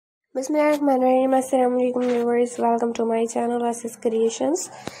Bismillahirrahmanirrahim. Assalamualaikum viewers. Welcome to my channel Assis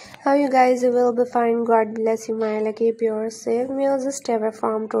Creations. How you guys will be fine. God bless you, my lucky pure safe music. Stay away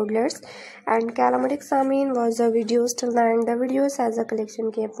from toddlers and calamatic. Samin was the videos till the end. The videos as a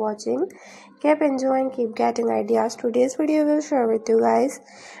collection. Keep watching, keep enjoying, keep getting ideas. Today's video will share with you guys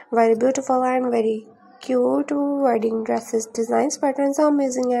very beautiful and very cute wedding dresses designs, patterns are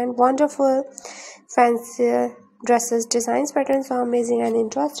amazing and wonderful. Fancy dresses designs, patterns are amazing and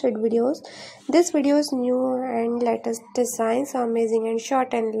interested videos. This video is new and latest designs are amazing and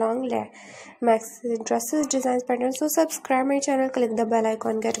short and long max dresses designs patterns. So subscribe my channel, click the bell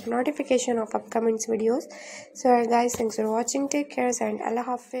icon, get a notification of upcoming videos. So guys, thanks for watching, take care and Allah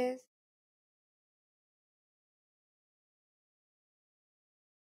Hafiz.